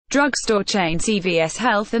Drugstore chain CVS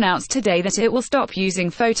Health announced today that it will stop using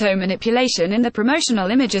photo manipulation in the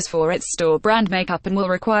promotional images for its store brand makeup and will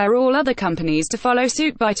require all other companies to follow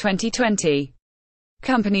suit by 2020.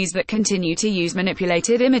 Companies that continue to use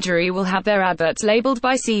manipulated imagery will have their adverts labeled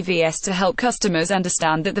by CVS to help customers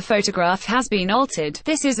understand that the photograph has been altered.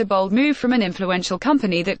 This is a bold move from an influential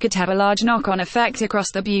company that could have a large knock-on effect across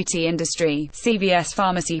the beauty industry. CVS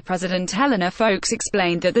Pharmacy President Helena Folks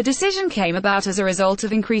explained that the decision came about as a result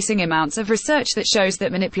of increasing amounts of research that shows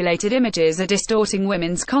that manipulated images are distorting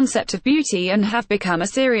women's concept of beauty and have become a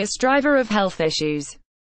serious driver of health issues.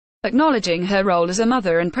 Acknowledging her role as a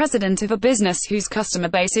mother and president of a business whose customer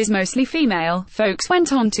base is mostly female, Folks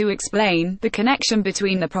went on to explain, the connection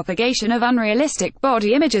between the propagation of unrealistic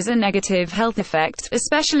body images and negative health effects,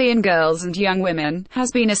 especially in girls and young women,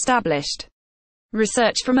 has been established.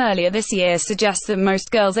 Research from earlier this year suggests that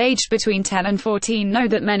most girls aged between 10 and 14 know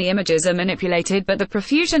that many images are manipulated, but the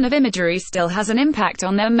profusion of imagery still has an impact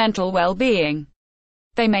on their mental well-being.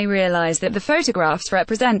 They may realize that the photographs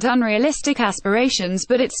represent unrealistic aspirations,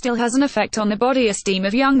 but it still has an effect on the body esteem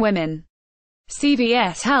of young women.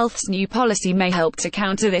 CVS Health's new policy may help to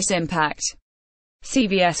counter this impact.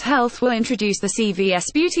 CVS Health will introduce the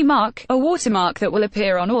CVS Beauty Mark, a watermark that will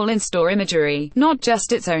appear on all in-store imagery, not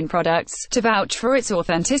just its own products, to vouch for its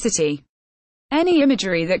authenticity. Any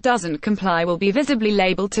imagery that doesn't comply will be visibly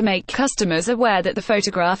labeled to make customers aware that the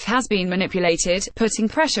photograph has been manipulated, putting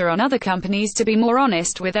pressure on other companies to be more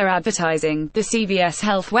honest with their advertising. The CVS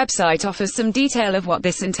Health website offers some detail of what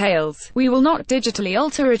this entails. We will not digitally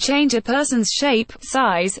alter or change a person's shape,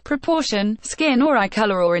 size, proportion, skin or eye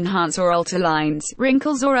color, or enhance or alter lines,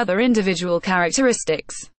 wrinkles or other individual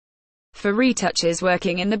characteristics. For retouchers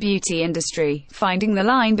working in the beauty industry, finding the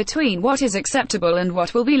line between what is acceptable and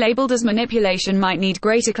what will be labeled as manipulation might need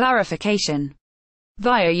greater clarification.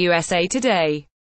 Via USA Today.